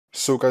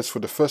So guys, for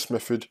the first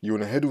method, you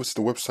want to head over to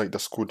the website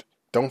that's called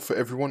Down for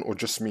Everyone or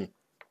Just Me.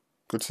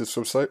 Go to this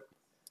website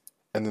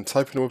and then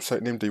type in the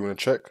website name that you want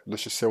to check.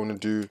 Let's just say I want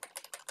to do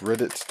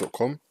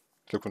reddit.com.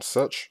 Click on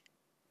search.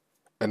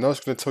 And now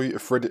it's going to tell you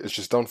if Reddit is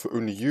just down for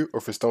only you or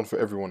if it's down for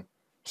everyone.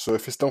 So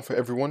if it's down for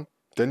everyone,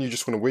 then you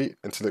just want to wait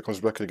until it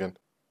comes back again.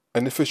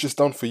 And if it's just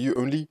down for you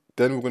only,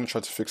 then we're going to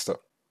try to fix that.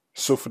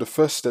 So for the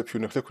first step, you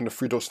want to click on the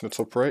three dots in the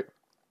top right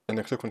and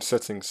then click on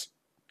settings.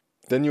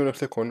 Then you want to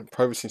click on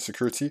privacy and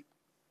security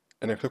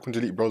and then click on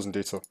delete browsing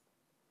data.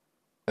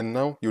 And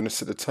now you want to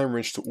set the time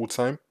range to all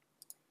time.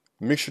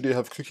 Make sure that you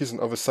have cookies and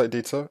other site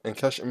data and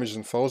cache images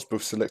and files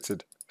both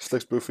selected.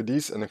 Select both of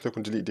these and then click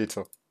on delete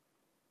data.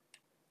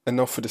 And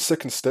now for the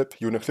second step,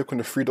 you want to click on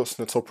the three dots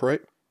in the top right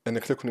and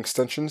then click on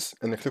extensions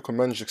and then click on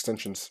manage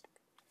extensions.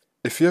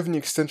 If you have any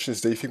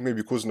extensions that you think may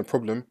be causing a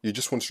problem, you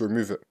just want to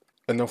remove it.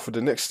 And now for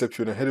the next step,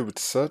 you want to head over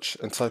to search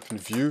and type in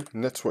view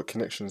network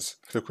connections.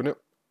 Click on it.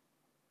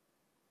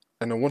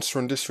 And then once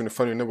you're on this, you want to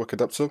find your network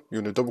adapter. You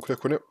want to double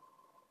click on it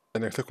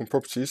and then click on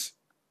properties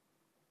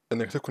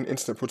and then click on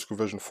Internet Protocol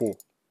version 4.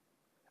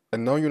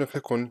 And now you want to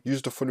click on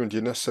use the following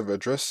DNS server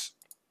address.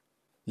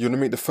 You want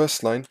to make the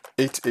first line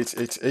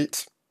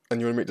 8888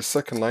 and you want to make the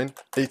second line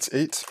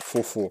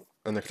 8844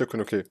 and then click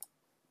on OK.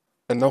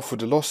 And now for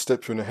the last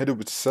step, you want to head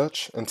over to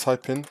search and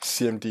type in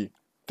CMD.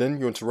 Then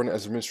you want to run it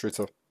as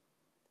administrator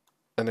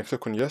and then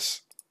click on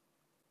yes.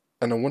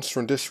 And then once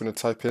you're on this, you want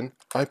to type in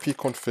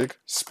ipconfig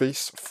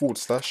space /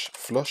 flush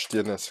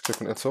DNS. Click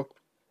on enter.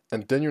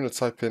 And then you want to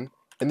type in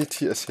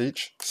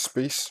netsh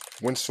space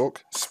winsock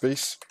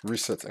space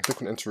reset and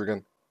click on enter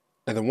again.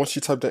 And then once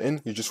you type that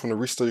in, you just want to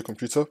restart your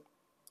computer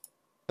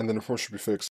and then the problem should be fixed.